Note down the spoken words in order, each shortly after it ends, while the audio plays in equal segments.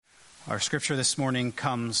Our scripture this morning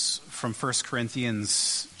comes from 1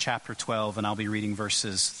 Corinthians chapter 12, and I'll be reading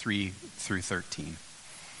verses 3 through 13.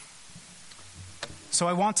 So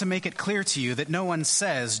I want to make it clear to you that no one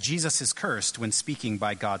says Jesus is cursed when speaking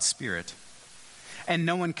by God's Spirit. And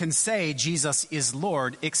no one can say Jesus is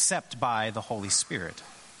Lord except by the Holy Spirit.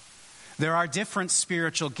 There are different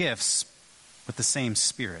spiritual gifts, but the same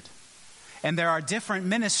Spirit. And there are different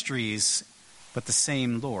ministries, but the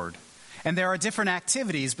same Lord. And there are different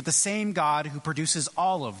activities, but the same God who produces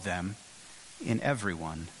all of them in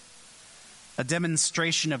everyone. A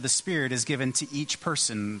demonstration of the Spirit is given to each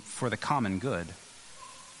person for the common good.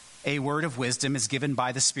 A word of wisdom is given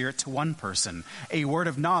by the Spirit to one person, a word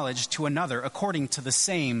of knowledge to another according to the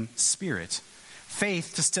same Spirit,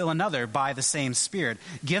 faith to still another by the same Spirit,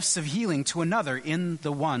 gifts of healing to another in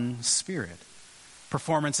the one Spirit,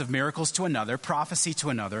 performance of miracles to another, prophecy to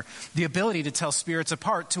another, the ability to tell spirits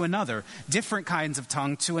apart to another, different kinds of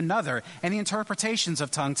tongue to another, and the interpretations of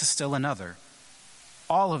tongue to still another.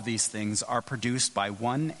 All of these things are produced by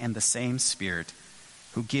one and the same Spirit,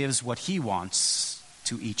 who gives what he wants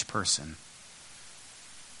to each person.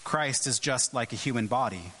 Christ is just like a human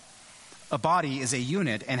body. A body is a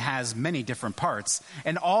unit and has many different parts,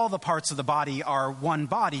 and all the parts of the body are one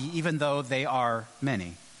body, even though they are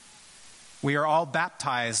many. We are all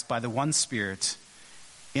baptized by the one Spirit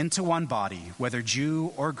into one body, whether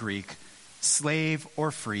Jew or Greek, slave or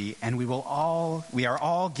free, and we are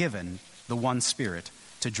all given the one Spirit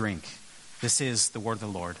to drink. This is the word of the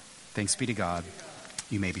Lord. Thanks be to God.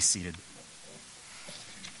 You may be seated.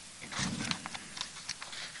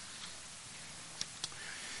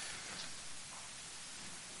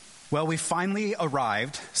 Well, we finally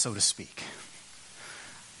arrived, so to speak.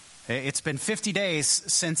 It's been 50 days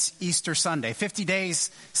since Easter Sunday, 50 days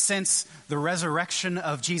since the resurrection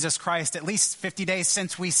of Jesus Christ, at least 50 days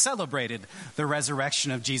since we celebrated the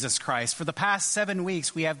resurrection of Jesus Christ. For the past 7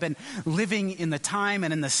 weeks, we have been living in the time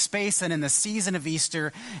and in the space and in the season of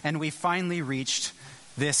Easter, and we finally reached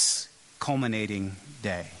this culminating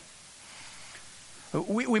day.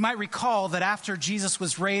 We might recall that after Jesus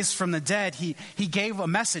was raised from the dead, he gave a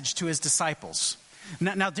message to his disciples.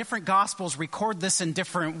 Now, different Gospels record this in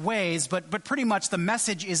different ways, but pretty much the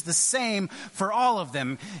message is the same for all of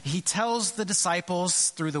them. He tells the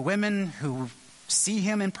disciples, through the women who see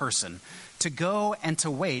him in person, to go and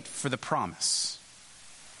to wait for the promise.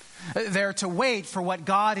 They're to wait for what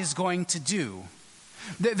God is going to do.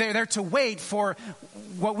 They're to wait for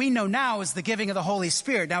what we know now is the giving of the Holy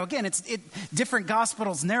Spirit. Now, again, different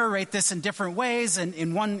Gospels narrate this in different ways. And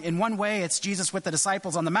in one way, it's Jesus with the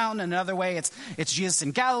disciples on the mountain. In another way, it's Jesus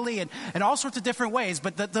in Galilee, and all sorts of different ways.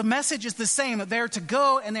 But the message is the same. That they're to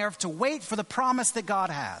go and they're to wait for the promise that God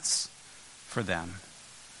has for them.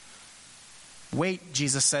 Wait,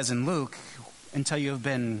 Jesus says in Luke, until you have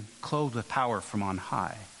been clothed with power from on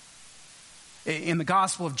high. In the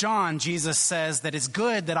Gospel of John, Jesus says that it's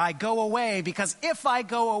good that I go away, because if I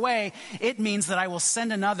go away, it means that I will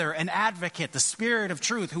send another, an advocate, the Spirit of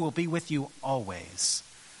truth, who will be with you always.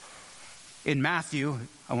 In Matthew,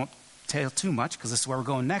 I won't tell too much because this is where we're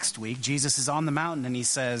going next week. Jesus is on the mountain and he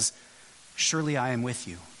says, "Surely I am with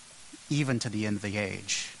you, even to the end of the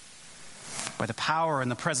age." By the power and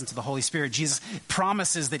the presence of the Holy Spirit, Jesus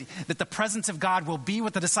promises that the presence of God will be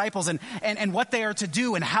with the disciples, and what they are to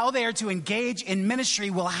do and how they are to engage in ministry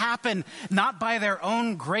will happen not by their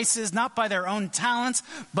own graces, not by their own talents,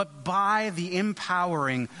 but by the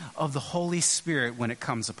empowering of the Holy Spirit when it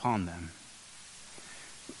comes upon them.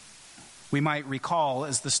 We might recall,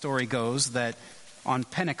 as the story goes, that on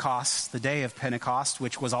Pentecost, the day of Pentecost,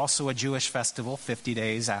 which was also a Jewish festival 50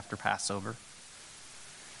 days after Passover,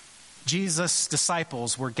 Jesus'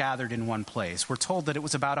 disciples were gathered in one place. We're told that it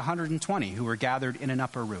was about 120 who were gathered in an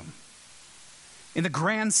upper room. In the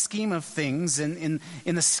grand scheme of things, in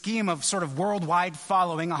the scheme of sort of worldwide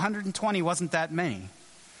following, 120 wasn't that many.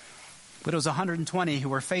 But it was 120 who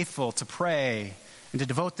were faithful to pray and to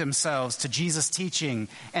devote themselves to Jesus' teaching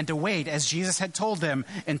and to wait, as Jesus had told them,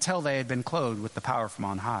 until they had been clothed with the power from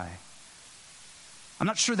on high. I'm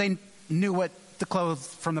not sure they knew what the clothed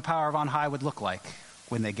from the power of on high would look like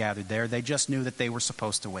when they gathered there. They just knew that they were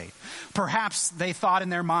supposed to wait. Perhaps they thought in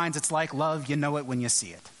their minds, it's like love, you know it when you see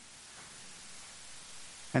it.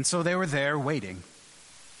 And so they were there waiting.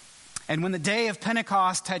 And when the day of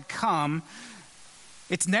Pentecost had come,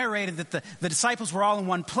 it's narrated that the disciples were all in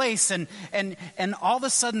one place, and all of a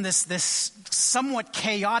sudden this somewhat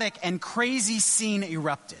chaotic and crazy scene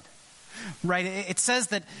erupted. Right? It says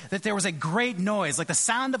that there was a great noise, like the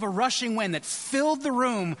sound of a rushing wind, that filled the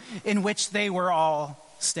room in which they were all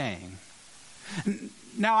staying.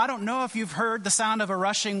 Now, I don't know if you've heard the sound of a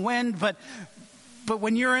rushing wind, but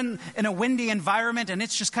when you're in a windy environment and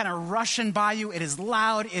it's just kind of rushing by you, it is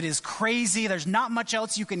loud, it is crazy, there's not much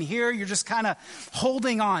else you can hear, you're just kind of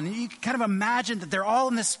holding on. You can kind of imagine that they're all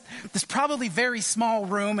in this probably very small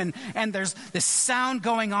room, and there's this sound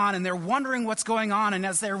going on, and they're wondering what's going on, and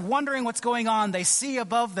as they're wondering what's going on, they see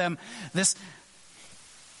above them this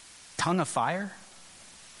tongue of fire.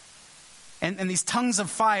 And these tongues of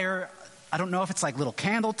fire, I don't know if it's like little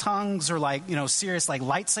candle tongues or like, serious like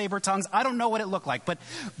lightsaber tongues. I don't know what it looked like, but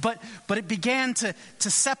it began to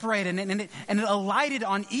separate and it alighted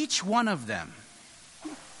on each one of them.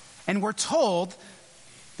 And we're told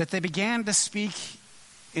that they began to speak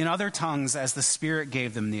in other tongues as the Spirit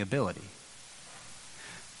gave them the ability.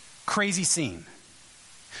 Crazy scene.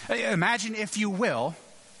 Imagine, if you will,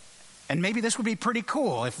 and maybe this would be pretty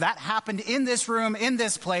cool if that happened in this room, in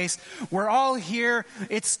this place. We're all here.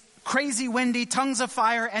 It's crazy windy, tongues of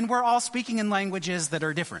fire, and we're all speaking in languages that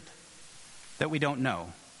are different, that we don't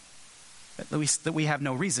know, that we have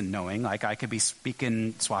no reason knowing. Like I could be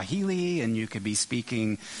speaking Swahili and you could be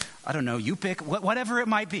speaking, I don't know, Yupik, whatever it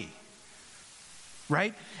might be.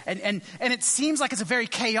 Right? And it seems like it's a very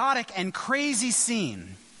chaotic and crazy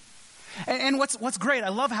scene. And what's great, I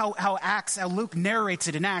love how Luke narrates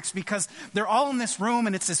it in Acts, because they're all in this room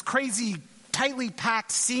and it's this crazy, tightly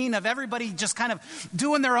packed scene of everybody just kind of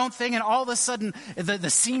doing their own thing, and all of a sudden the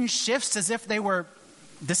scene shifts as if they were,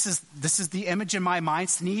 this is the image in my mind,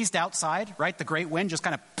 sneezed outside, right? The great wind just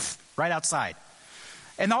kind of right outside.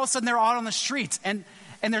 And all of a sudden they're out on the streets, and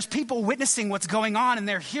there's people witnessing what's going on, and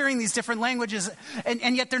they're hearing these different languages,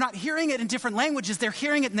 and yet they're not hearing it in different languages, they're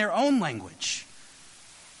hearing it in their own language.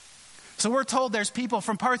 So we're told there's people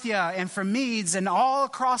from Parthia and from Medes and all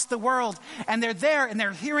across the world, and they're there and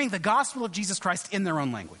they're hearing the gospel of Jesus Christ in their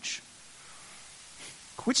own language,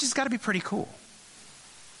 which has got to be pretty cool.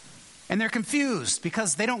 And they're confused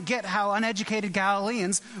because they don't get how uneducated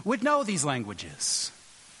Galileans would know these languages.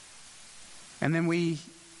 And then we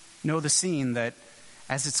know the scene that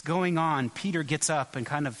as it's going on, Peter gets up and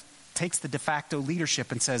kind of takes the de facto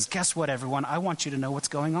leadership and says, guess what, everyone? I want you to know what's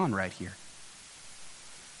going on right here.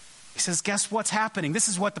 He says, guess what's happening? This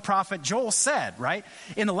is what the prophet Joel said, right?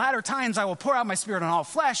 In the latter times, I will pour out my spirit on all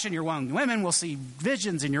flesh, and your young women will see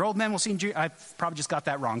visions, and your old men will see... I probably just got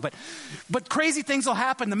that wrong. But crazy things will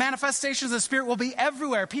happen. The manifestations of the Spirit will be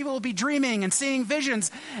everywhere. People will be dreaming and seeing visions.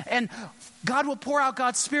 And God will pour out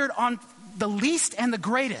God's Spirit on the least and the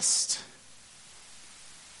greatest.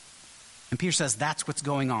 And Peter says that's what's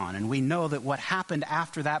going on. And we know that what happened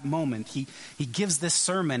after that moment, he gives this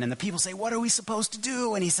sermon, and the people say, what are we supposed to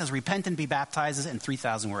do? And he says, repent and be baptized, and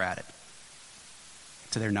 3,000 were added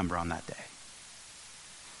to their number on that day.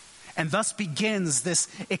 And thus begins this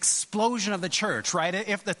explosion of the church, right?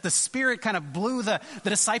 If the Spirit kind of blew the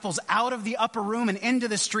disciples out of the upper room and into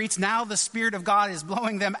the streets, now the Spirit of God is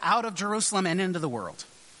blowing them out of Jerusalem and into the world.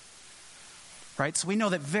 Right? So we know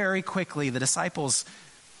that very quickly the disciples...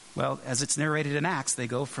 Well, as it's narrated in Acts, they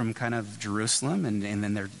go from kind of Jerusalem and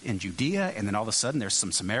then they're in Judea, and then all of a sudden there's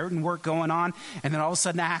some Samaritan work going on, and then all of a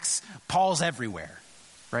sudden Acts, Paul's everywhere,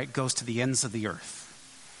 right? Goes to the ends of the earth.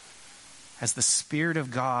 As the Spirit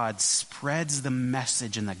of God spreads the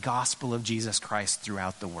message and the gospel of Jesus Christ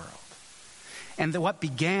throughout the world. And what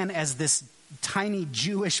began as this tiny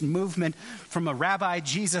Jewish movement from a rabbi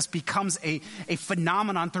Jesus becomes a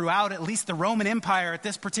phenomenon throughout at least the Roman Empire at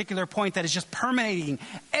this particular point that is just permeating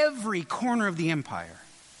every corner of the empire.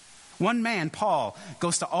 One man, Paul,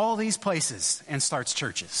 goes to all these places and starts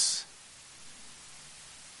churches.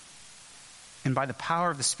 And by the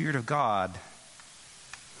power of the Spirit of God,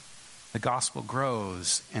 the gospel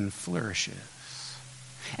grows and flourishes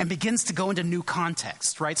and begins to go into new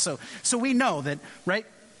context, right? So we know that, right?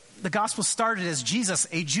 The gospel started as Jesus,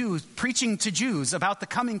 a Jew, preaching to Jews about the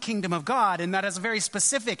coming kingdom of God, and that has a very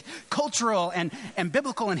specific cultural and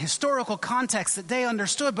biblical and historical context that they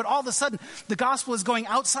understood. But all of a sudden, the gospel is going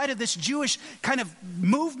outside of this Jewish kind of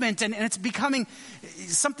movement, and it's becoming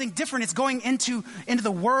something different. It's going into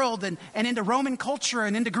the world and into Roman culture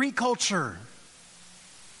and into Greek culture.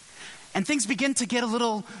 And things begin to get a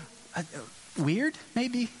little weird,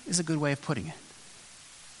 maybe is a good way of putting it.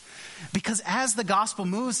 Because as the gospel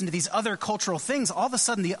moves into these other cultural things, all of a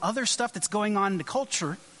sudden the other stuff that's going on in the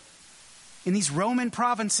culture in these Roman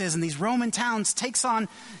provinces and these Roman towns takes on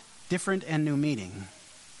different and new meaning.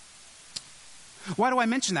 Why do I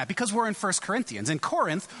mention that? Because we're in 1 Corinthians, and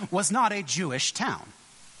Corinth was not a Jewish town.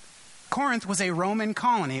 Corinth was a Roman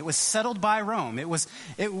colony. It was settled by Rome. It was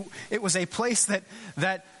a place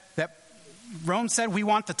that Rome said, we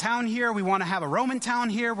want the town here. We want to have a Roman town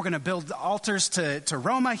here. We're going to build altars to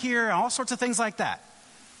Roma here, all sorts of things like that.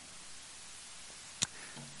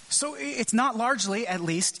 So it's not largely, at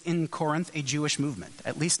least in Corinth, a Jewish movement,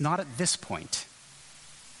 at least not at this point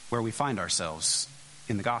where we find ourselves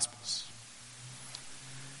in the Gospels,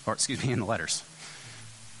 or in the letters.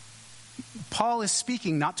 Paul is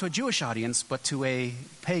speaking not to a Jewish audience, but to a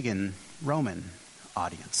pagan Roman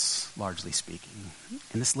audience, largely speaking,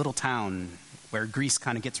 in this little town where Greece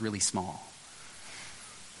kind of gets really small.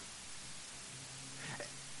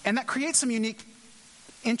 And that creates some unique,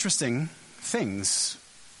 interesting things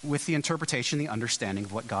with the interpretation, the understanding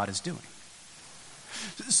of what God is doing.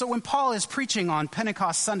 So when Paul is preaching on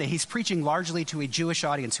Pentecost Sunday, he's preaching largely to a Jewish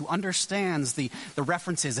audience who understands the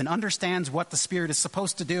references and understands what the Spirit is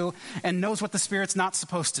supposed to do and knows what the Spirit's not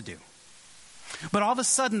supposed to do. But all of a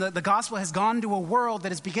sudden, the gospel has gone to a world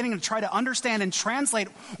that is beginning to try to understand and translate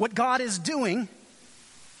what God is doing,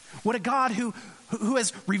 what a God who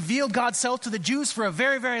has revealed God's self to the Jews for a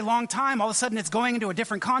very, very long time. All of a sudden it's going into a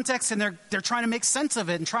different context, and they're trying to make sense of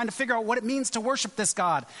it and trying to figure out what it means to worship this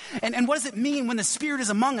God. And what does it mean when the Spirit is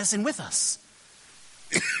among us and with us?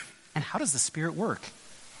 And how does the Spirit work,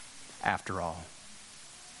 after all?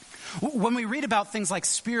 When we read about things like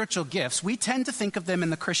spiritual gifts, we tend to think of them in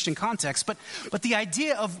the Christian context, but the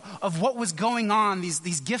idea of what was going on,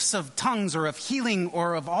 these gifts of tongues or of healing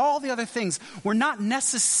or of all the other things, were not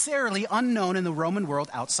necessarily unknown in the Roman world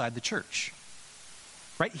outside the church.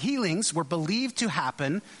 Right? Healings were believed to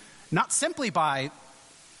happen not simply by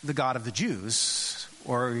the God of the Jews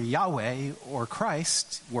or Yahweh or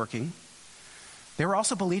Christ working. They were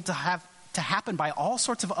also believed to happen by all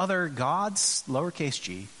sorts of other gods, lowercase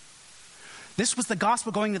g. This was the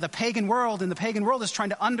gospel going to the pagan world, and the pagan world is trying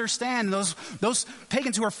to understand. Those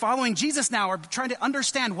pagans who are following Jesus now are trying to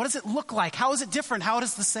understand, what does it look like? How is it different? How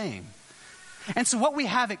is it the same? And so what we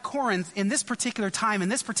have at Corinth in this particular time, in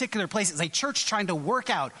this particular place, is a church trying to work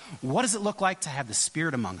out, what does it look like to have the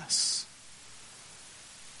Spirit among us?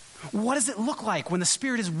 What does it look like when the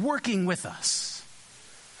Spirit is working with us?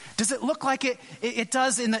 Does it look like it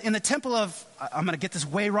does in the temple of, I'm going to get this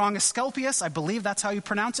way wrong, Asclepius? I believe that's how you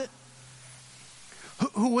pronounce it.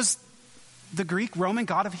 Who was the Greek Roman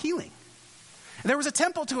god of healing. There was a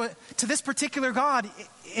temple to this particular god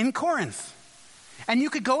in Corinth. And you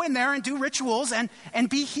could go in there and do rituals and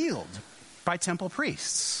be healed by temple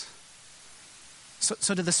priests.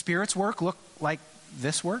 So did the Spirit's work look like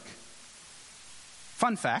this work?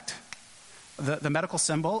 Fun fact, the medical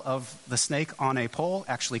symbol of the snake on a pole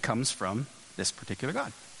actually comes from this particular god,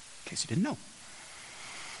 in case you didn't know.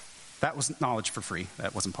 That was knowledge for free.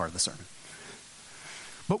 That wasn't part of the sermon.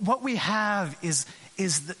 But what we have is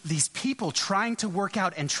these people trying to work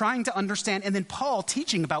out and trying to understand, and then Paul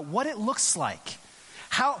teaching about what it looks like.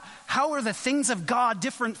 How are the things of God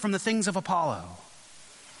different from the things of Apollo?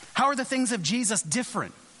 How are the things of Jesus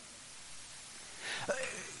different?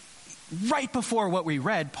 Right before what we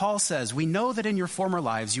read, Paul says, we know that in your former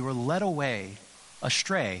lives you were led away,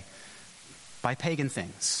 astray, by pagan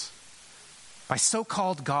things, by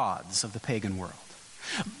so-called gods of the pagan world.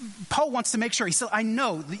 Paul wants to make sure, he said, I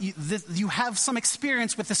know that you have some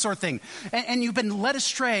experience with this sort of thing, and you've been led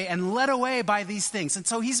astray and led away by these things. And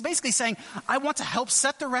so he's basically saying, I want to help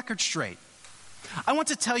set the record straight. I want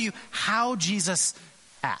to tell you how Jesus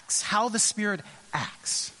acts, how the Spirit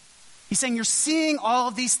acts. He's saying you're seeing all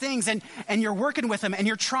of these things and you're working with them and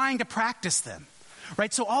you're trying to practice them,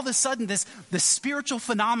 right? So all of a sudden this spiritual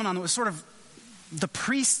phenomenon that was sort of the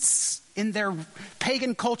priests in their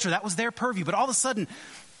pagan culture, that was their purview. But all of a sudden,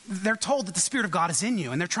 they're told that the Spirit of God is in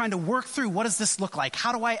you, and they're trying to work through, what does this look like?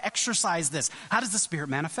 How do I exercise this? How does the Spirit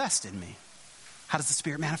manifest in me? How does the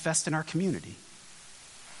Spirit manifest in our community?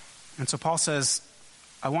 And so Paul says,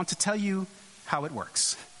 I want to tell you how it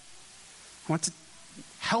works. I want to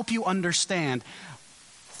help you understand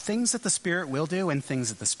things that the Spirit will do and things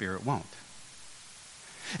that the Spirit won't.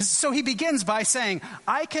 So he begins by saying,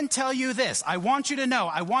 I can tell you this. I want you to know,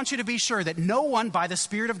 I want you to be sure that no one by the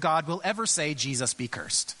Spirit of God will ever say, Jesus be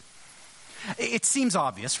cursed. It seems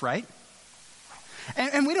obvious, right?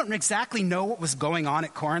 And we don't exactly know what was going on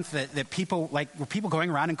at Corinth, that people, were people going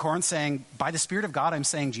around in Corinth saying, by the Spirit of God, I'm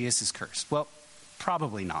saying Jesus is cursed. Well,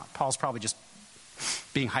 probably not. Paul's probably just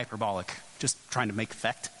being hyperbolic, just trying to make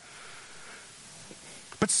effect.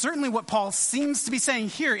 But certainly what Paul seems to be saying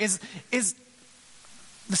here is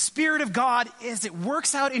the Spirit of God, as it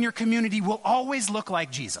works out in your community, will always look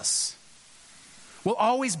like Jesus. Will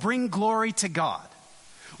always bring glory to God.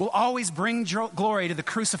 Will always bring glory to the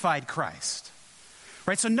crucified Christ.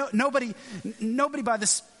 Right? So nobody by the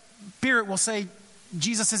Spirit will say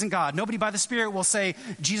Jesus isn't God. Nobody by the Spirit will say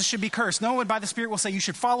Jesus should be cursed. No one by the Spirit will say you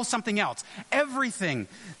should follow something else. Everything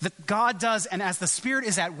that God does, and as the Spirit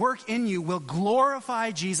is at work in you, will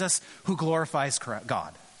glorify Jesus who glorifies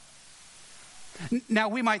God. Now,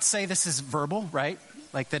 we might say this is verbal, right?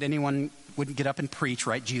 Like that anyone wouldn't get up and preach,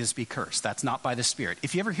 right? Jesus be cursed. That's not by the Spirit.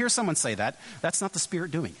 If you ever hear someone say that, that's not the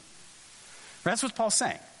Spirit doing it. That's what Paul's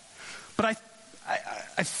saying. But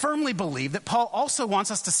I firmly believe that Paul also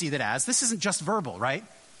wants us to see that as this isn't just verbal, right?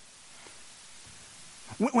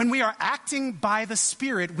 When we are acting by the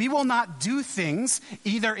Spirit, we will not do things,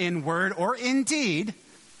 either in word or in deed,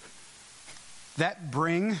 that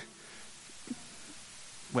bring,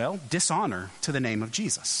 dishonor to the name of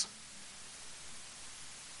Jesus.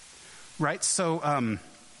 Right? So,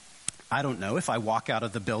 I don't know, if I walk out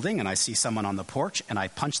of the building and I see someone on the porch and I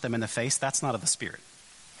punch them in the face, that's not of the Spirit.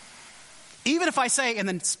 Even if I say in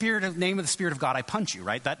the name of the Spirit of God, I punch you,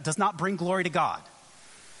 right? That does not bring glory to God.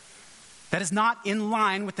 That is not in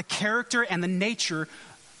line with the character and the nature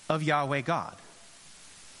of Yahweh God.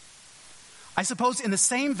 I suppose in the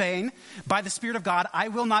same vein, by the Spirit of God, I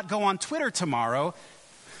will not go on Twitter tomorrow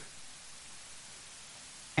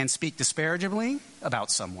and speak disparagingly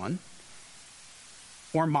about someone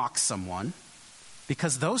or mock someone,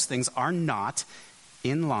 because those things are not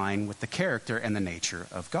in line with the character and the nature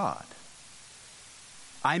of God.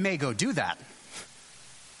 I may go do that,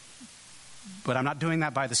 but I'm not doing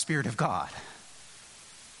that by the Spirit of God.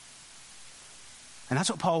 And that's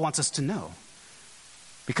what Paul wants us to know.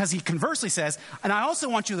 Because he conversely says, and I also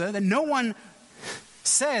want you to know that no one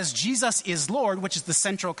says Jesus is Lord, which is the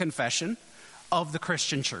central confession of the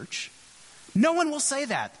Christian church. No one will say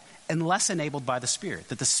that unless enabled by the Spirit.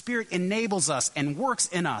 That the Spirit enables us and works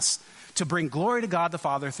in us to bring glory to God the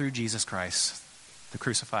Father through Jesus Christ, the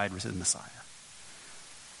crucified, risen Messiah.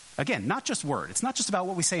 Again, not just word. It's not just about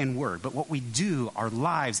what we say in word, but what we do, our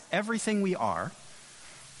lives, everything we are.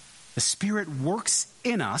 The Spirit works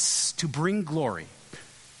in us to bring glory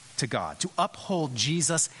to God, to uphold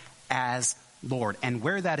Jesus as Lord. And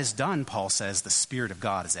where that is done, Paul says, the Spirit of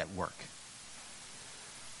God is at work.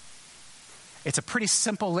 It's a pretty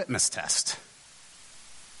simple litmus test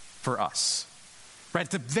for us. Right?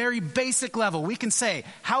 At the very basic level, we can say,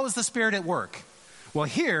 how is the Spirit at work? Well,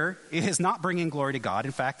 here, it is not bringing glory to God.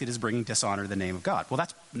 In fact, it is bringing dishonor to the name of God. Well,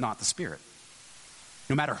 that's not the Spirit.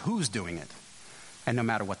 No matter who's doing it, and no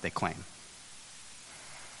matter what they claim.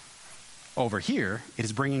 Over here, it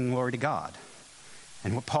is bringing glory to God.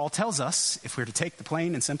 And what Paul tells us, if we're to take the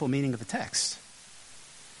plain and simple meaning of the text,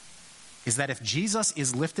 is that if Jesus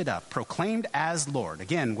is lifted up, proclaimed as Lord,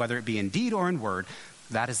 again, whether it be in deed or in word,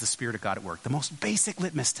 that is the Spirit of God at work. The most basic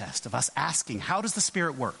litmus test of us asking, how does the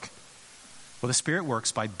Spirit work? Well, the Spirit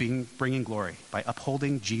works by bringing glory, by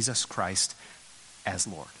upholding Jesus Christ as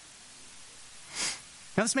Lord.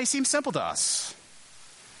 Now, this may seem simple to us.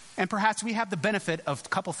 And perhaps we have the benefit of a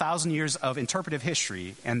couple thousand years of interpretive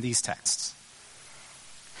history in these texts.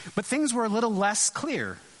 But things were a little less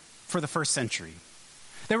clear for the first century.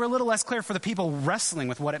 They were a little less clear for the people wrestling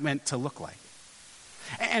with what it meant to look like.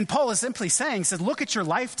 And Paul is simply saying, says, look at your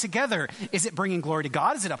life together. Is it bringing glory to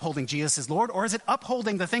God? Is it upholding Jesus as Lord? Or is it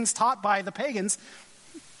upholding the things taught by the pagans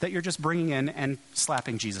that you're just bringing in and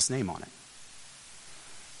slapping Jesus' name on it?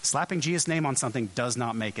 Slapping Jesus' name on something does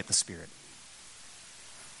not make it the Spirit.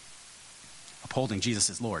 Upholding Jesus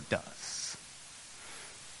as Lord does.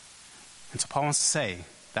 And so Paul wants to say,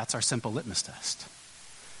 that's our simple litmus test.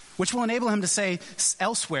 Which will enable him to say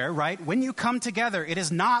elsewhere, right? When you come together, it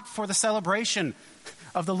is not for the celebration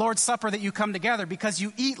of the Lord's Supper that you come together because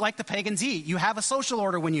you eat like the pagans eat. You have a social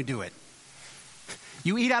order when you do it.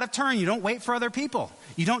 You eat out of turn. You don't wait for other people.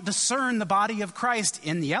 You don't discern the body of Christ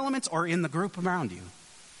in the elements or in the group around you.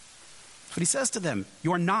 But he says to them,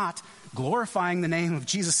 you are not glorifying the name of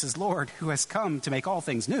Jesus as Lord, who has come to make all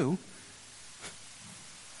things new.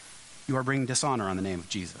 You are bringing dishonor on the name of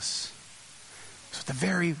Jesus. So at the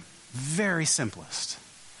very, very simplest,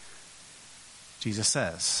 Jesus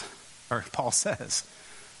says, or Paul says,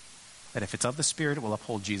 that if it's of the Spirit, it will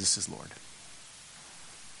uphold Jesus as Lord.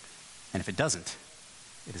 And if it doesn't,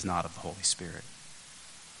 it is not of the Holy Spirit.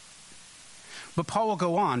 But Paul will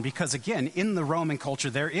go on because, again, in the Roman culture,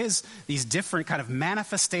 there is these different kind of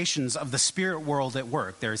manifestations of the spirit world at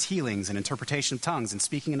work. There's healings and interpretation of tongues and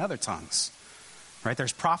speaking in other tongues, right?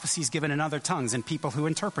 There's prophecies given in other tongues and people who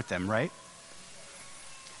interpret them, right?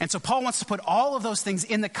 And so Paul wants to put all of those things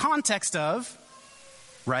in the context of,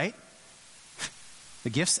 right? The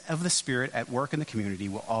gifts of the Spirit at work in the community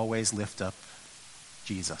will always lift up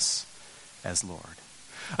Jesus as Lord.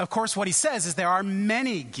 Of course, what he says is there are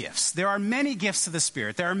many gifts. There are many gifts of the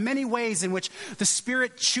Spirit. There are many ways in which the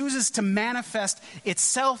Spirit chooses to manifest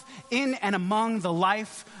itself in and among the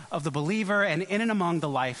life of the believer and in and among the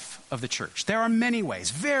life of the church. There are many ways,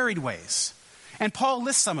 varied ways. And Paul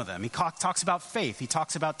lists some of them. He talks about faith. He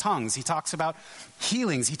talks about tongues. He talks about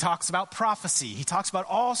healings. He talks about prophecy. He talks about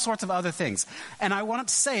all sorts of other things. And I want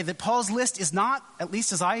to say that Paul's list is not, at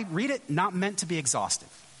least as I read it, not meant to be exhaustive.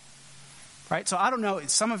 Right? So I don't know,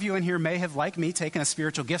 some of you in here may have, like me, taken a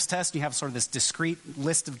spiritual gifts test. You have sort of this discrete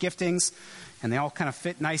list of giftings, and they all kind of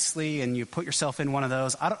fit nicely, and you put yourself in one of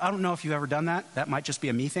those. I don't know if you've ever done that. That might just be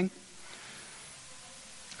a me thing.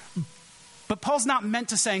 But Paul's not meant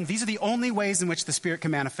to saying these are the only ways in which the Spirit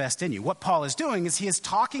can manifest in you. What Paul is doing is he is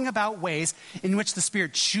talking about ways in which the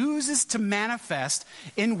Spirit chooses to manifest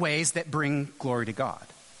in ways that bring glory to God.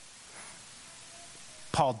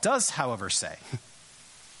 Paul does, however, say,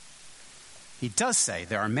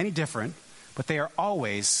 there are many different, but they are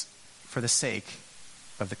always for the sake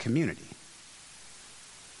of the community.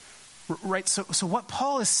 Right? So what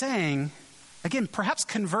Paul is saying, again, perhaps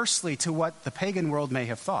conversely to what the pagan world may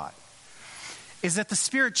have thought, is that the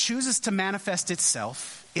Spirit chooses to manifest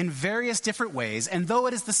itself in various different ways, and though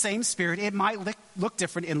it is the same Spirit, it might look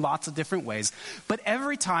different in lots of different ways. But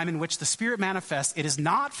every time in which the Spirit manifests, it is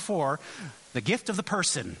not for the gift of the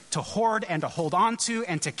person to hoard and to hold on to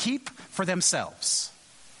and to keep for themselves.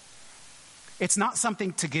 It's not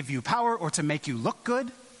something to give you power or to make you look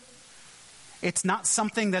good. It's not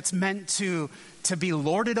something that's meant to be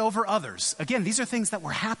lorded over others. Again, these are things that were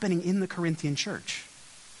happening in the Corinthian church.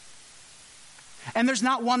 And there's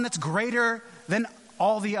not one that's greater than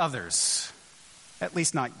all the others. At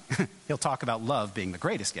least not, he'll talk about love being the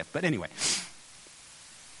greatest gift. But anyway.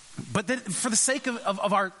 But for the sake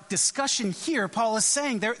of our discussion here, Paul is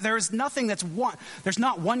saying there is nothing that's one, there's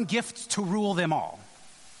not one gift to rule them all.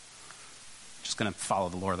 Just going to follow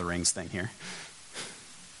the Lord of the Rings thing here.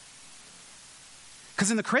 Because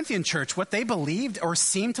in the Corinthian church, what they believed or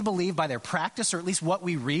seemed to believe by their practice, or at least what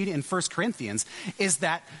we read in 1 Corinthians, is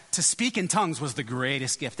that to speak in tongues was the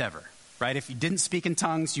greatest gift ever, right? If you didn't speak in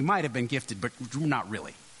tongues, you might have been gifted, but not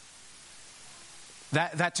really.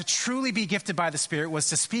 That to truly be gifted by the Spirit was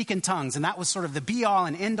to speak in tongues, and that was sort of the be-all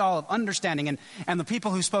and end-all of understanding, and the people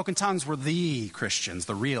who spoke in tongues were the Christians,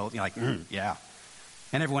 the real, yeah.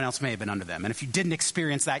 And everyone else may have been under them. And if you didn't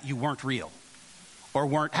experience that, you weren't real.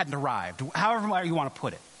 Or hadn't arrived, however you want to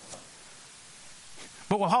put it.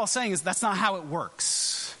 But what Paul is saying is that's not how it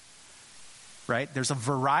works, right? There's a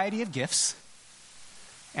variety of gifts,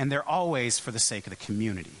 and they're always for the sake of the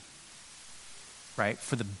community, right?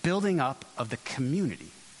 For the building up of the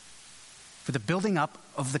community, for the building up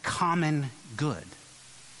of the common good,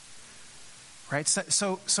 right?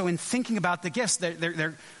 So in thinking about the gifts,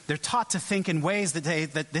 they're taught to think in ways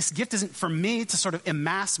that this gift isn't for me to sort of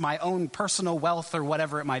amass my own personal wealth or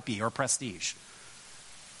whatever it might be, or prestige.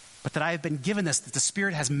 But that I have been given this, that the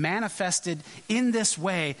Spirit has manifested in this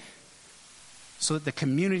way so that the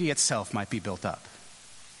community itself might be built up.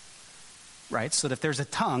 Right? So that if there's a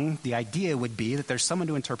tongue, the idea would be that there's someone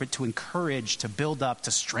to interpret, to encourage, to build up,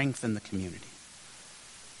 to strengthen the community.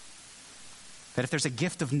 That if there's a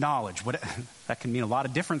gift of knowledge, that can mean a lot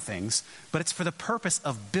of different things, but it's for the purpose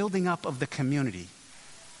of building up of the community.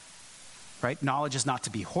 Right? Knowledge is not to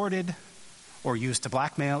be hoarded or used to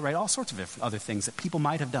blackmail, right? All sorts of other things that people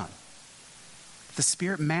might have done. The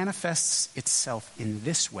Spirit manifests itself in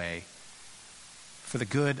this way for the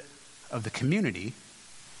good of the community,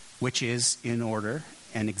 which is in order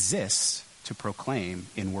and exists to proclaim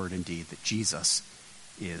in word and deed that Jesus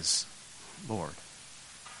is Lord.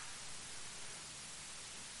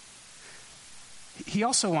 He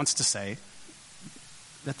also wants to say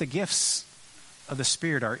that the gifts of the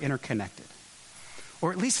Spirit are interconnected,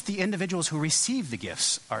 or at least the individuals who receive the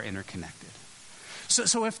gifts are interconnected.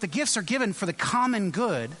 So if the gifts are given for the common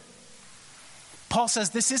good, Paul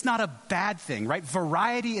says this is not a bad thing, right?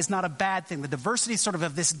 Variety is not a bad thing. The diversity sort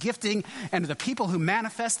of this gifting and the people who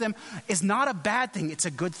manifest them is not a bad thing. It's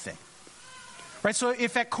a good thing, right? So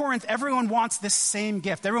if at Corinth everyone wants this same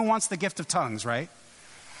gift, everyone wants the gift of tongues, right?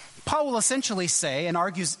 Paul will essentially say, and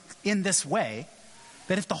argues in this way,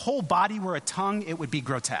 that if the whole body were a tongue, it would be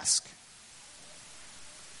grotesque.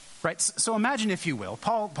 Right? So imagine, if you will,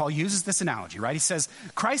 Paul uses this analogy, right? He says,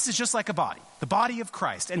 Christ is just like a body, the body of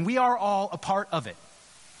Christ, and we are all a part of it.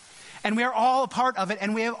 And we are all a part of it,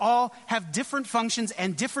 and we all have different functions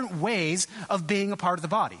and different ways of being a part of the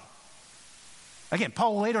body. Again,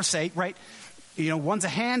 Paul will later say, right, one's a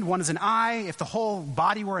hand, one is an eye. If the whole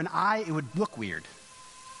body were an eye, it would look weird.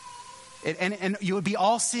 And you would be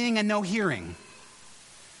all seeing and no hearing.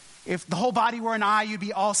 If the whole body were an eye, you'd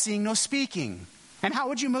be all seeing, no speaking. And how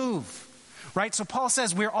would you move? Right? So Paul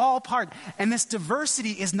says we're all part. And this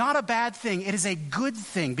diversity is not a bad thing. It is a good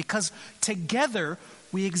thing because together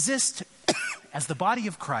we exist as the body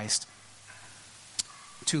of Christ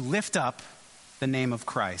to lift up the name of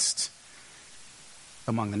Christ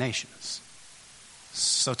among the nations.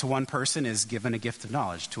 So to one person is given a gift of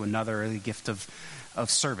knowledge, to another a gift of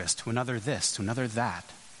service, to another this, to another that.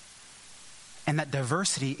 And that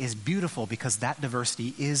diversity is beautiful because that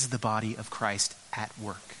diversity is the body of Christ at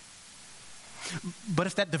work. But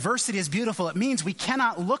if that diversity is beautiful, it means we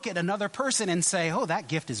cannot look at another person and say, oh, that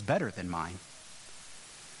gift is better than mine.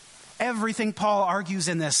 Everything Paul argues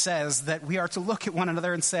in this says that we are to look at one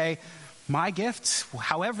another and say, my gift,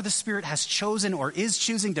 however the Spirit has chosen or is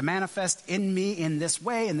choosing to manifest in me in this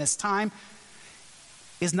way, in this time,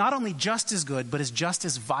 is not only just as good, but is just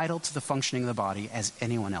as vital to the functioning of the body as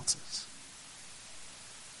anyone else's.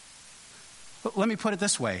 But let me put it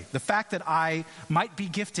this way. The fact that I might be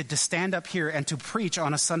gifted to stand up here and to preach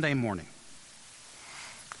on a Sunday morning,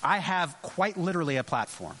 I have quite literally a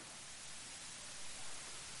platform.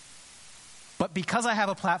 But because I have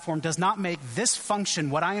a platform does not make this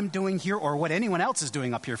function, what I am doing here or what anyone else is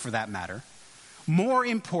doing up here for that matter, more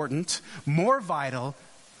important, more vital,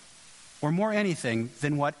 or more anything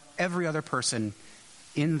than what every other person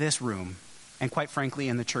in this room, and quite frankly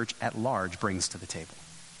in the church at large, brings to the table.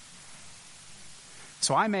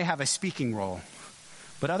 So I may have a speaking role,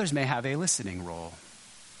 but others may have a listening role.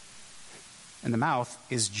 And the mouth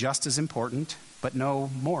is just as important, but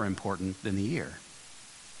no more important than the ear.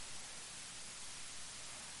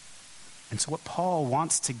 And so what Paul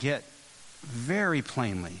wants to get very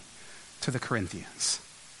plainly to the Corinthians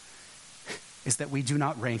is that we do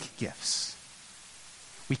not rank gifts.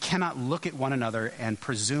 We cannot look at one another and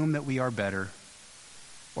presume that we are better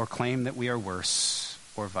or claim that we are worse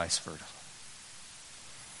or vice versa.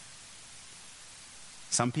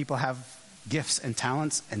 Some people have gifts and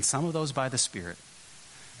talents, and some of those by the Spirit,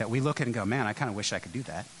 that we look at and go, man, I kind of wish I could do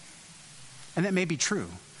that. And that may be true.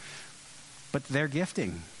 But their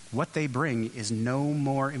gifting, what they bring, is no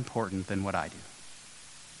more important than what I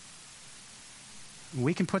do.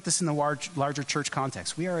 We can put this in the larger church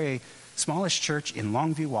context. We are a smallish church in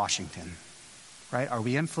Longview, Washington. Right? Are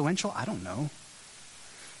we influential? I don't know.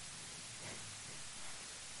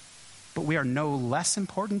 But we are no less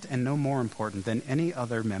important and no more important than any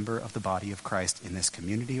other member of the body of Christ in this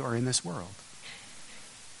community or in this world.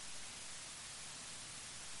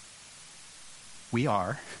 We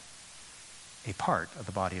are a part of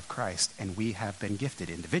the body of Christ, and we have been gifted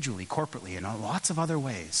individually, corporately, and in lots of other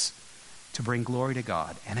ways to bring glory to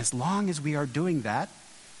God. And as long as we are doing that,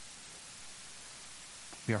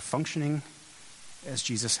 we are functioning as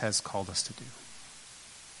Jesus has called us to do.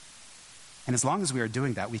 And as long as we are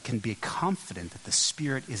doing that, we can be confident that the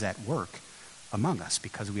Spirit is at work among us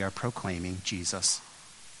because we are proclaiming Jesus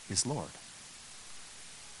is Lord.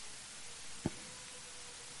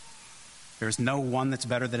 There's no one that's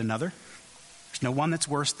better than another. There's no one that's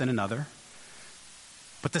worse than another.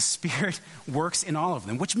 But the Spirit works in all of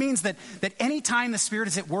them, which means that any time the Spirit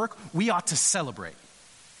is at work, we ought to celebrate.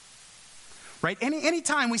 Right? Any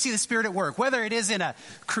time we see the Spirit at work, whether it is in a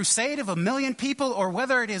crusade of 1 million people or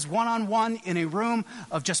whether it is one-on-one in a room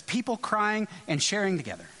of just people crying and sharing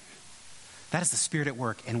together, that is the Spirit at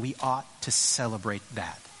work, and we ought to celebrate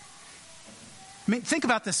that. I mean, think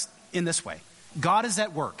about this in this way. God is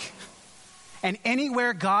at work, and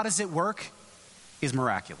anywhere God is at work is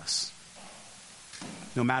miraculous,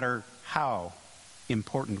 no matter how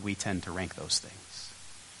important we tend to rank those things.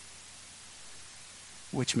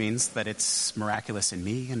 Which means that it's miraculous in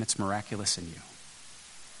me and it's miraculous in you.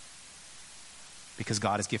 Because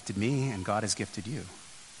God has gifted me and God has gifted you.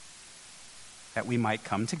 That we might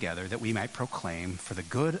come together, that we might proclaim for the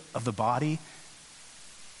good of the body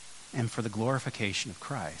and for the glorification of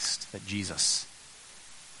Christ, that Jesus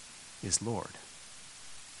is Lord.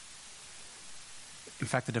 In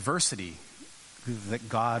fact, the diversity that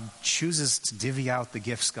God chooses to divvy out the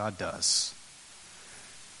gifts God does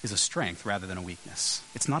is a strength rather than a weakness.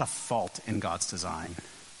 It's not a fault in God's design.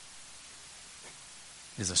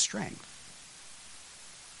 It is a strength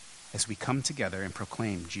as we come together and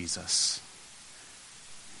proclaim Jesus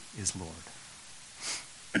is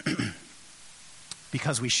Lord.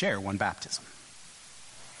 Because we share one baptism.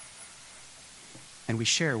 And we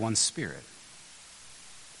share one Spirit.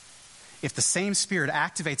 If the same Spirit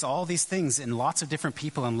activates all these things in lots of different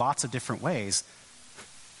people in lots of different ways,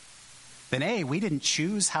 then A, we didn't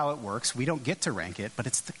choose how it works. We don't get to rank it, but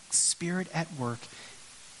it's the Spirit at work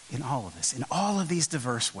in all of this, in all of these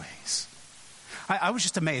diverse ways. I was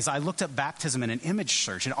just amazed. I looked up baptism in an image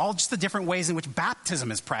search and all just the different ways in which baptism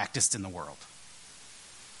is practiced in the world.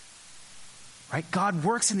 Right? God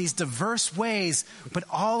works in these diverse ways, but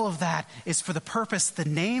all of that is for the purpose the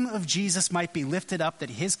name of Jesus might be lifted up, that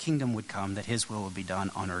his kingdom would come, that his will would be done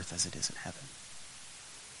on earth as it is in heaven.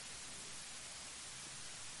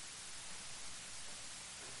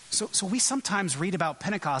 So we sometimes read about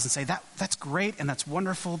Pentecost and say, that's great and that's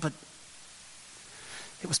wonderful, but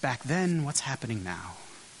it was back then. What's happening now?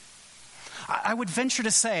 I would venture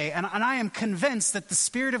to say, and I am convinced that the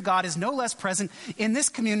Spirit of God is no less present in this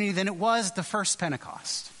community than it was at the first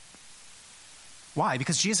Pentecost. Why?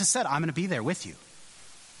 Because Jesus said, I'm going to be there with you.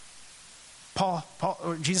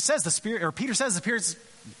 Jesus says the Spirit, or Peter says the Spirit's,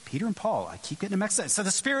 Peter and Paul, I keep getting them mixed up. So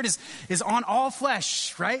the Spirit is on all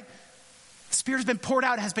flesh, right? The Spirit has been poured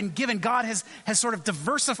out, has been given. God has sort of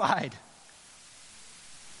diversified.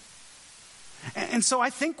 And so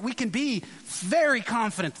I think we can be very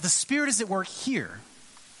confident that the Spirit is at work here.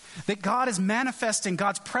 That God is manifesting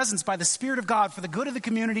God's presence by the Spirit of God for the good of the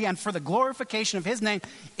community and for the glorification of His name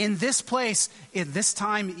in this place, in this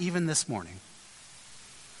time, even this morning.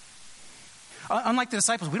 Unlike the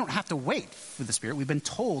disciples, we don't have to wait for the Spirit. We've been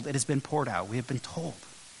told it has been poured out. We have been told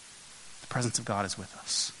the presence of God is with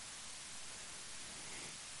us.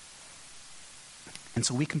 And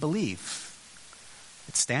so we can believe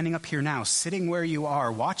that standing up here now, sitting where you are,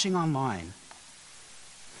 watching online,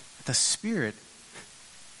 that the Spirit,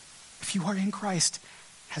 if you are in Christ,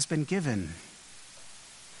 has been given.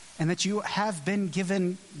 And that you have been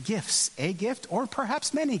given gifts, a gift or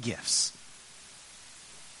perhaps many gifts,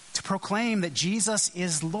 to proclaim that Jesus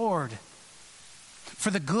is Lord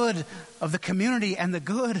for the good of the community and the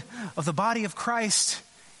good of the body of Christ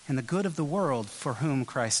and the good of the world for whom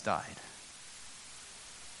Christ died.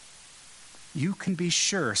 You can be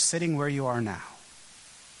sure, sitting where you are now,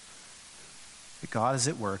 that God is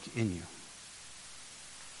at work in you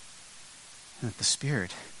and that the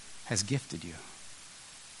Spirit has gifted you.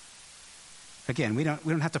 Again, we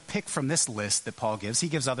don't have to pick from this list that Paul gives. He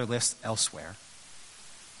gives other lists elsewhere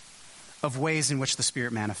of ways in which the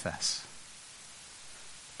Spirit manifests.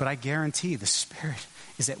 But I guarantee the Spirit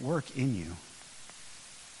is at work in you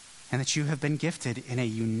and that you have been gifted in a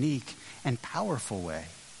unique and powerful way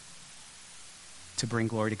to bring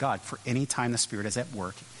glory to God. For any time the Spirit is at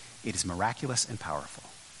work, it is miraculous and powerful.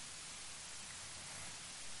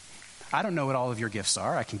 I don't know what all of your gifts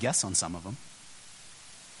are. I can guess on some of them.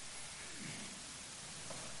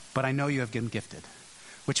 But I know you have been gifted,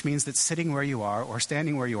 which means that sitting where you are, or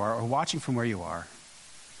standing where you are, or watching from where you are,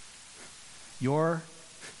 your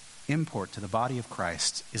import to the body of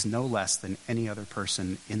Christ is no less than any other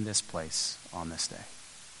person in this place on this day.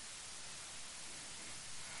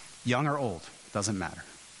 Young or old, doesn't matter.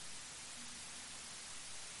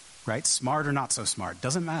 Right? Smart or not so smart,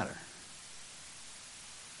 doesn't matter.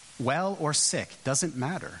 Well or sick, doesn't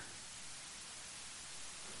matter.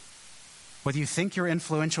 Whether you think you're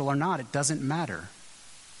influential or not, it doesn't matter.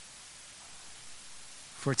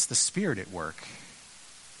 For it's the Spirit at work.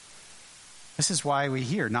 This is why we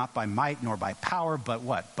hear, not by might nor by power, but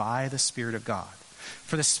what? By the Spirit of God.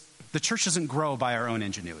 For this, the church doesn't grow by our own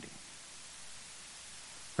ingenuity.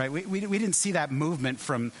 Right? We didn't see that movement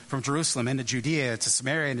from Jerusalem into Judea to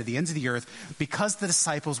Samaria into the ends of the earth because the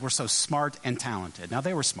disciples were so smart and talented. Now,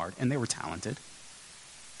 they were smart and they were talented,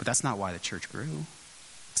 but that's not why the church grew.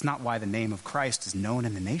 It's not why the name of Christ is known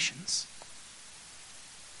in the nations.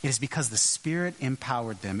 It is because the Spirit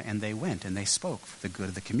empowered them and they went and they spoke for the good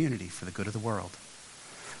of the community, for the good of the world.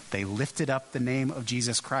 They lifted up the name of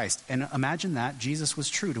Jesus Christ. And imagine that Jesus was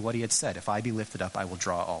true to what he had said. If I be lifted up, I will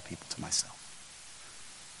draw all people to myself.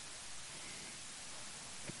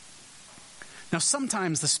 Now,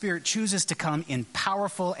 sometimes the Spirit chooses to come in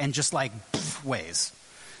powerful and just like ways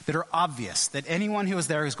that are obvious, that anyone who was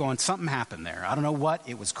there is going, something happened there. I don't know what,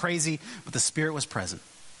 it was crazy, but the Spirit was present.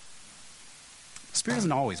 The Spirit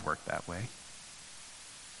doesn't always work that way.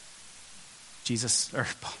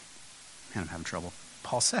 I'm having trouble.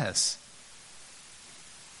 Paul says,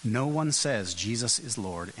 no one says Jesus is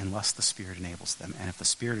Lord unless the Spirit enables them. And if the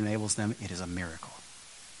Spirit enables them, it is a miracle.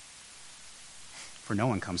 For no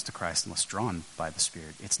one comes to Christ unless drawn by the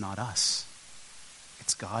Spirit. It's not us.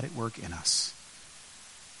 It's God at work in us.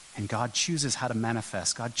 And God chooses how to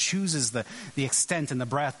manifest. God chooses the extent and the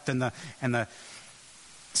breadth and the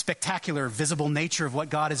spectacular, visible nature of what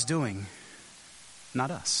God is doing.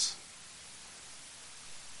 Not us.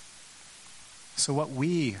 So what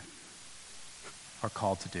we are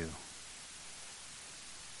called to do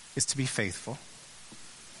is to be faithful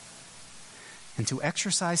and to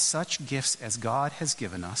exercise such gifts as God has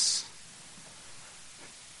given us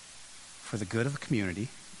for the good of the community.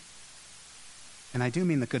 And I do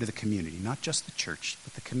mean the good of the community, not just the church,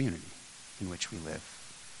 but the community in which we live.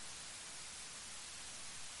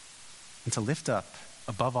 And to lift up,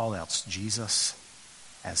 above all else, Jesus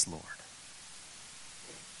as Lord.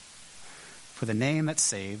 For the name that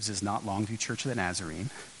saves is not Longview Church of the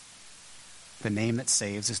Nazarene, The name that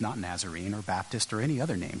saves is not Nazarene or Baptist or any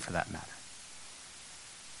other name for that matter.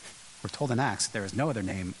 We're told in Acts that there is no other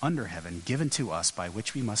name under heaven given to us by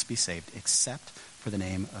which we must be saved except for the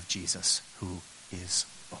name of Jesus, who is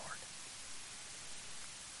Lord.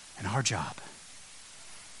 And our job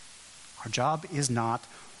is not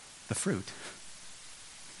the fruit.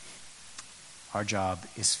 Our job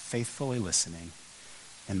is faithfully listening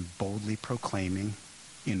and boldly proclaiming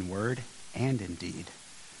in word and in deed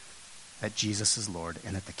that Jesus is Lord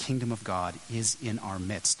and that the kingdom of God is in our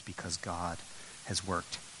midst because God has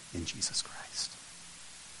worked in Jesus Christ.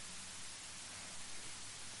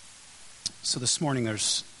 So this morning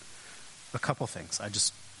there's a couple things I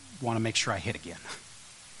just want to make sure I hit again.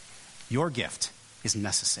 Your gift is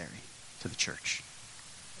necessary to the church.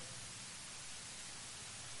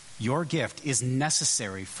 Your gift is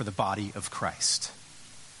necessary for the body of Christ.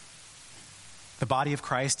 The body of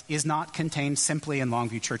Christ is not contained simply in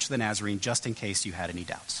Longview Church of the Nazarene, just in case you had any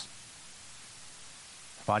doubts.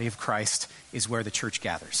 The body of Christ is where the church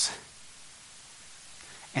gathers.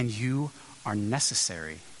 And you are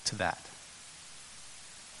necessary to that.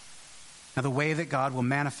 Now, the way that God will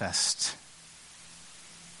manifest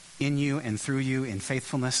in you and through you in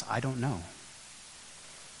faithfulness, I don't know.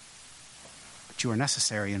 But you are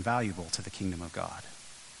necessary and valuable to the kingdom of God.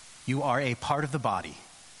 You are a part of the body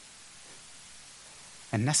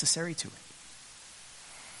and necessary to it.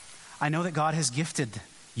 I know that God has gifted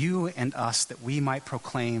you and us that we might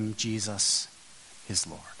proclaim Jesus is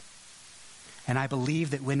Lord. And I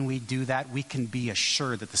believe that when we do that, we can be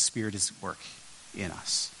assured that the Spirit is at work in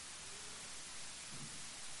us.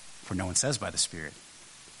 For no one says by the Spirit,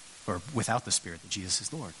 or without the Spirit, that Jesus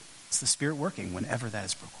is Lord. It's the Spirit working whenever that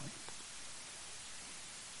is proclaimed.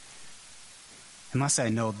 Unless I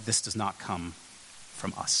know this does not come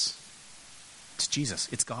from us. It's Jesus,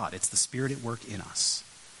 it's God, it's the Spirit at work in us.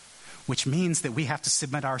 Which means that we have to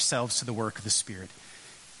submit ourselves to the work of the Spirit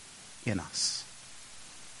in us.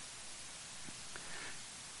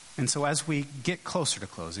 And so as we get closer to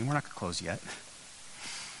closing, we're not going to close yet,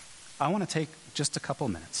 I want to take just a couple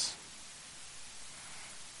of minutes.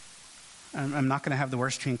 I'm not going to have the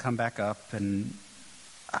worship team come back up, and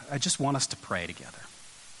I just want us to pray together.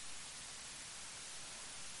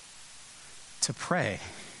 To pray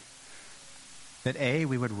that A,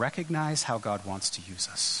 we would recognize how God wants to use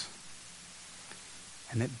us.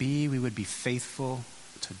 And that B, we would be faithful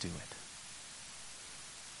to do it.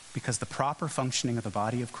 Because the proper functioning of the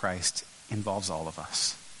body of Christ involves all of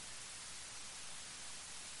us.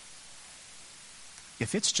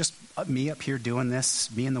 If it's just me up here doing this,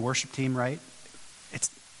 me and the worship team, right? It's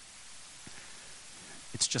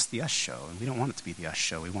just the us show, and we don't want it to be the us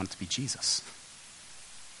show. We want it to be Jesus.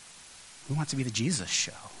 We want it to be the Jesus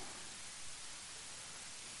show.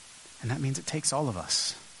 And that means it takes all of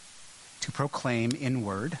us to proclaim in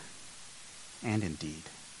word and in deed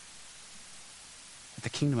that the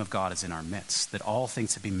kingdom of God is in our midst, that all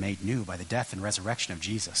things have been made new by the death and resurrection of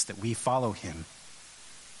Jesus, that we follow him,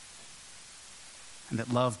 and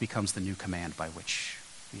that love becomes the new command by which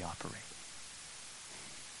we operate,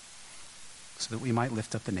 so that we might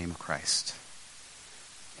lift up the name of Christ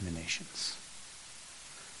in the nations.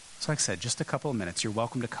 So like I said, just a couple of minutes. You're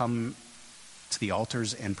welcome to come to the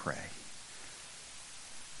altars and pray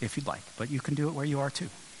if you'd like, but you can do it where you are too.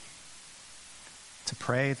 To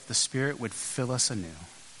pray that the Spirit would fill us anew,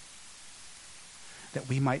 that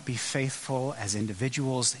we might be faithful as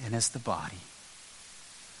individuals and as the body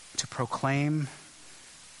to proclaim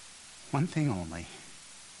one thing only,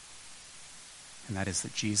 and that is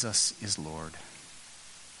that Jesus is Lord,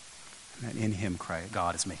 and that in him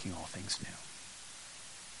God is making all things new.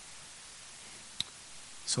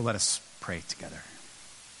 So let us pray together.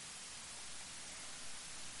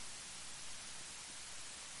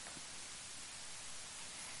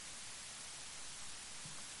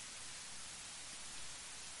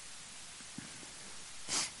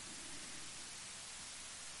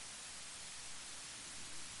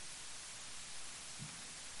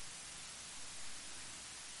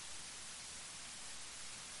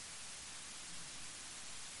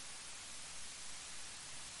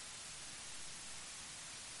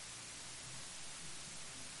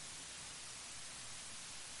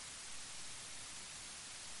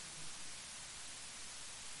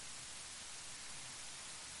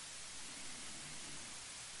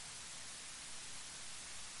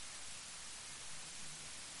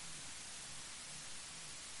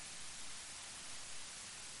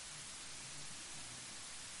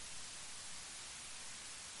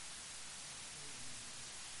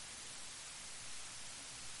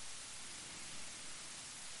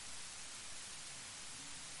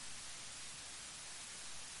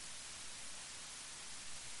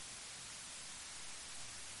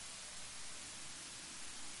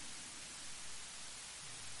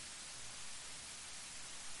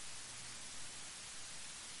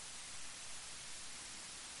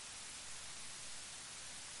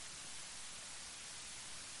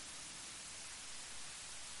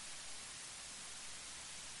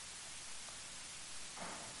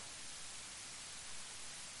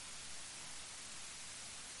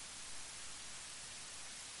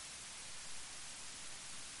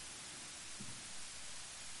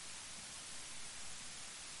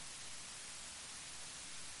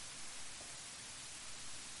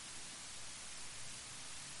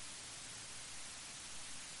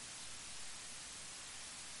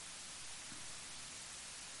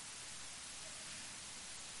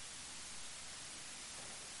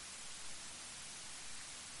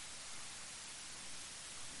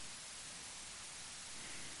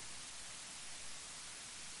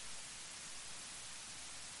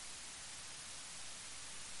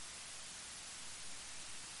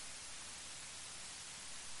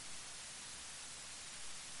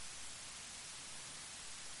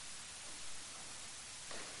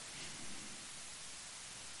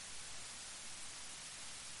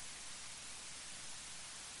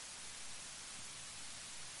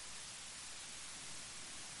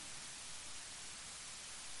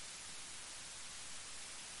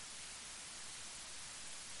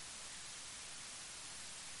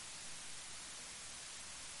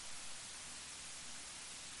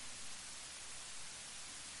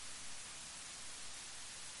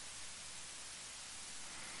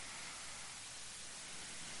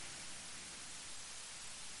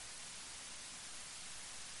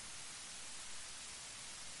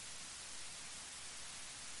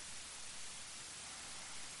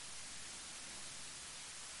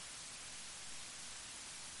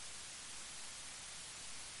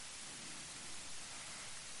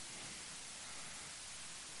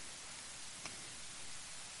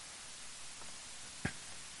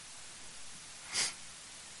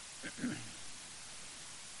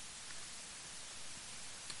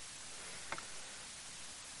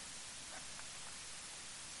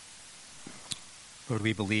 Lord,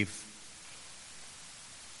 we believe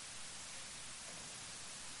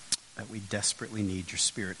that we desperately need your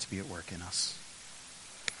Spirit to be at work in us.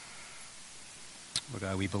 Lord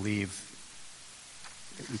God, we believe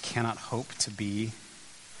that we cannot hope to be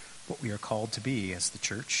what we are called to be as the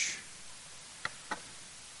church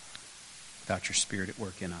without your Spirit at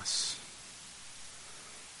work in us.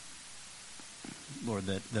 Lord,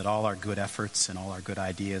 that all our good efforts and all our good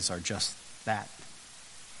ideas are just that,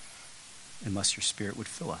 unless your Spirit would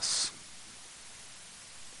fill us.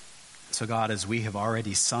 So God, as we have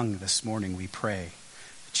already sung this morning, we pray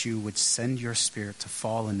that you would send your Spirit to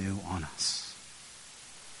fall anew on us.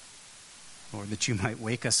 Lord, that you might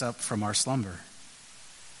wake us up from our slumber,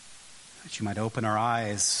 that you might open our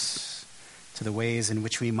eyes to the ways in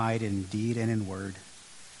which we might in deed and in word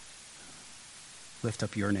lift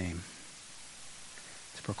up your name,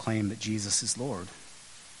 to proclaim that Jesus is Lord.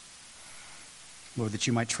 Lord, that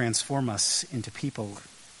you might transform us into people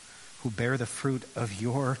who bear the fruit of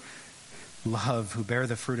your love, who bear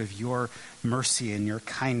the fruit of your mercy and your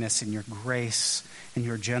kindness and your grace and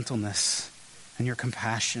your gentleness and your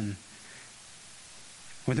compassion.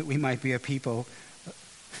 Or that we might be a people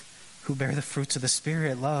who bear the fruits of the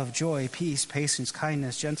Spirit: love, joy, peace, patience,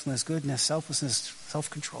 kindness, gentleness, goodness, selflessness,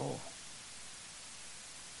 self-control.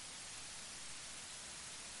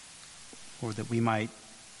 Or that we might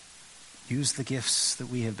use the gifts that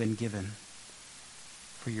we have been given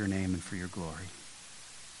for your name and for your glory.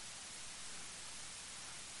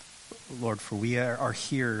 Lord, for we are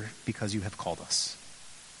here because you have called us.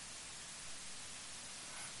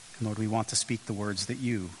 And Lord, we want to speak the words that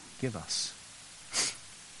you give us.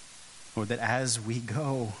 Lord, that as we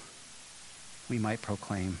go, we might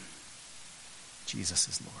proclaim Jesus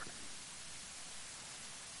is Lord.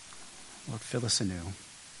 Lord, fill us anew,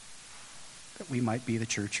 that we might be the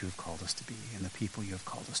church you have called us to be and the people you have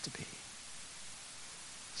called us to be,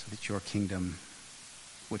 so that your kingdom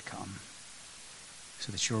would come,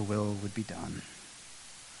 so that your will would be done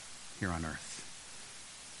here on earth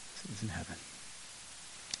as it is in heaven.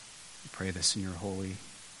 We pray this in your holy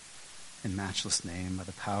and matchless name, by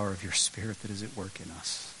the power of your Spirit that is at work in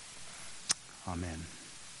us. Amen.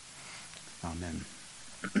 Amen.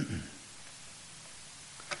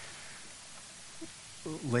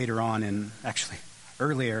 Later on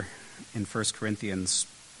earlier in 1 Corinthians,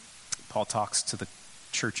 Paul talks to the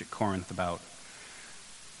church at Corinth about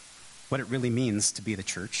what it really means to be the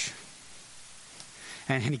church.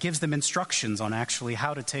 And he gives them instructions on actually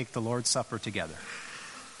how to take the Lord's Supper together.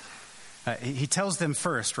 He tells them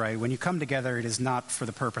first, right, when you come together, it is not for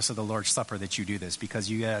the purpose of the Lord's Supper that you do this,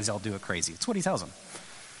 because you guys all do it crazy. It's what he tells them.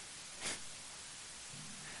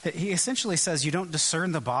 He essentially says you don't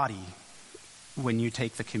discern the body when you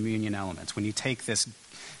take the communion elements. When you take this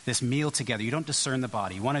meal together, you don't discern the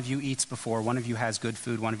body. One of you eats before, one of you has good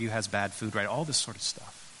food, one of you has bad food, right? All this sort of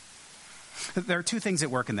stuff. There are two things at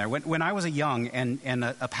work in there. When I was a young and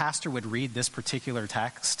a pastor would read this particular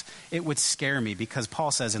text, it would scare me, because Paul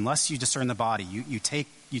says, unless you discern the body, you take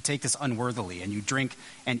this unworthily, and you drink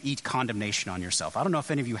and eat condemnation on yourself. I don't know if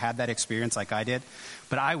any of you had that experience like I did,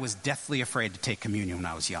 but I was deathly afraid to take communion when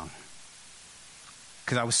I was young,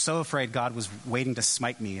 because I was so afraid God was waiting to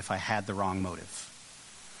smite me if I had the wrong motive.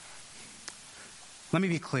 Let me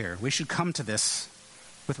be clear. We should come to this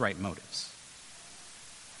with right motives.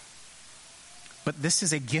 But this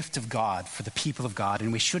is a gift of God for the people of God,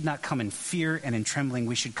 and we should not come in fear and in trembling.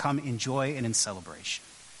 We should come in joy and in celebration.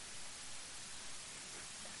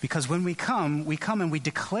 Because when we come and we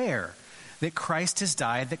declare that Christ has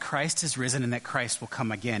died, that Christ has risen, and that Christ will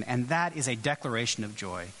come again. And that is a declaration of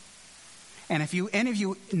joy. And if any of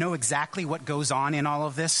you know exactly what goes on in all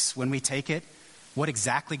of this when we take it, what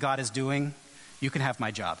exactly God is doing, you can have my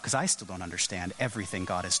job, because I still don't understand everything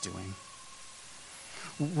God is doing.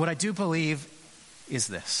 What I do believe is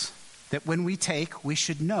this, that when we take, we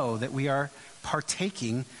should know that we are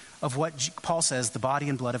partaking of what Paul says, the body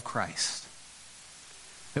and blood of Christ.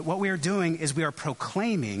 That what we are doing is we are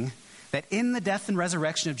proclaiming that in the death and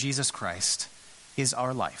resurrection of Jesus Christ is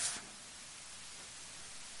our life.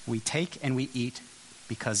 We take and we eat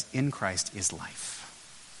because in Christ is life.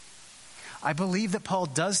 I believe that Paul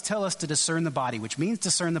does tell us to discern the body, which means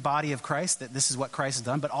discern the body of Christ, that this is what Christ has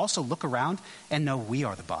done, but also look around and know we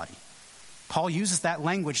are the body. Paul uses that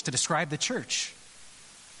language to describe the church.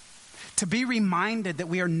 To be reminded that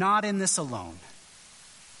we are not in this alone.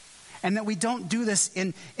 And that we don't do this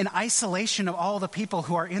in isolation of all the people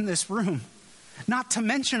who are in this room. Not to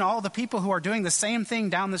mention all the people who are doing the same thing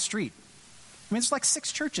down the street. I mean, it's like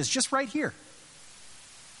 6 churches just right here.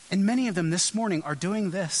 And many of them this morning are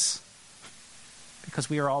doing this because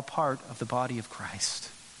we are all part of the body of Christ.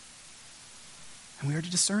 And we are to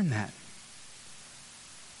discern that.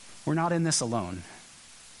 We're not in this alone.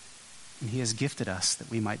 And he has gifted us that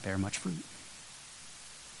we might bear much fruit.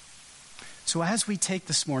 So as we take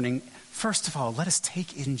this morning, first of all, let us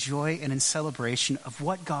take in joy and in celebration of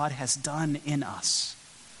what God has done in us.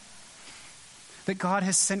 That God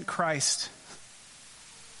has sent Christ.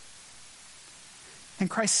 And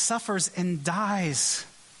Christ suffers and dies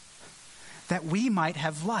that we might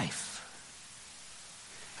have life.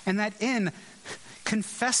 And that in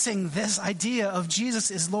confessing this idea of Jesus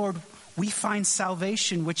is Lord, we find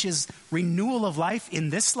salvation, which is renewal of life in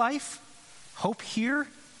this life, hope here,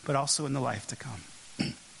 but also in the life to come.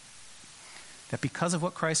 That because of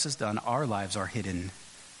what Christ has done, our lives are hidden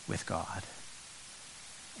with God.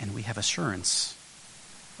 And we have assurance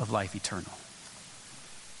of life eternal.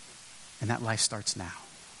 And that life starts now.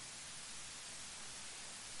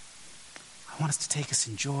 I want us to take us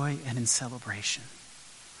in joy and in celebration.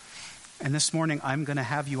 And this morning, I'm going to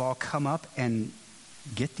have you all come up and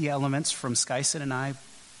get the elements from Skyson and I.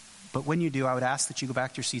 But when you do, I would ask that you go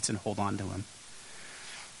back to your seats and hold on to them.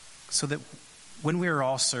 So that when we are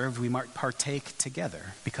all served, we might partake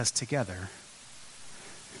together. Because together,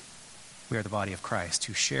 we are the body of Christ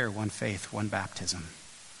who share one faith, one baptism,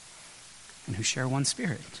 and who share one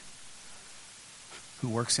Spirit, who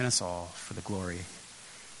works in us all for the glory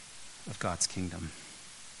of God's kingdom.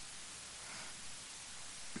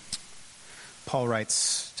 Paul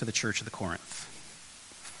writes to the church of the Corinth,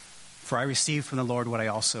 "For I received from the Lord what I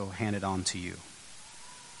also handed on to you.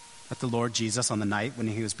 That the Lord Jesus, on the night when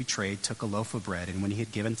he was betrayed, took a loaf of bread, and when he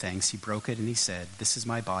had given thanks, he broke it, and he said, 'This is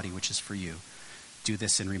my body, which is for you. Do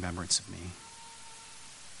this in remembrance of me.'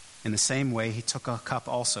 In the same way, he took a cup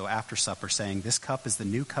also after supper, saying, 'This cup is the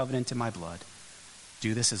new covenant in my blood.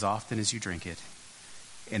 Do this as often as you drink it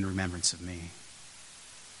in remembrance of me.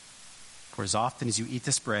 For as often as you eat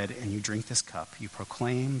this bread and you drink this cup, you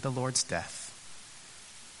proclaim the Lord's death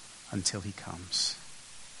until he comes.'"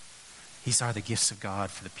 These are the gifts of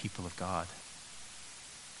God for the people of God.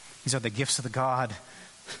 These are the gifts of the God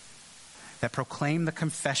that proclaim the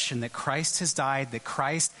confession that Christ has died, that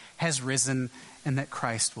Christ has risen, and that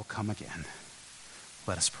Christ will come again.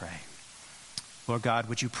 Let us pray. Lord God,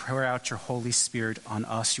 would you pour out your Holy Spirit on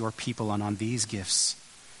us, your people, and on these gifts,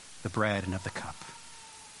 the bread and of the cup.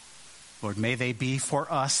 Lord, may they be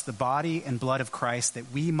for us the body and blood of Christ,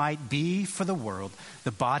 that we might be for the world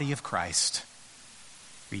the body of Christ,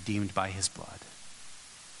 redeemed by his blood.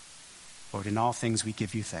 Lord, in all things we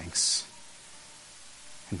give you thanks.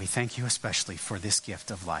 And we thank you especially for this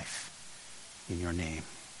gift of life. In your name.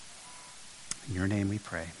 In your name we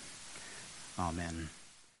pray. Amen.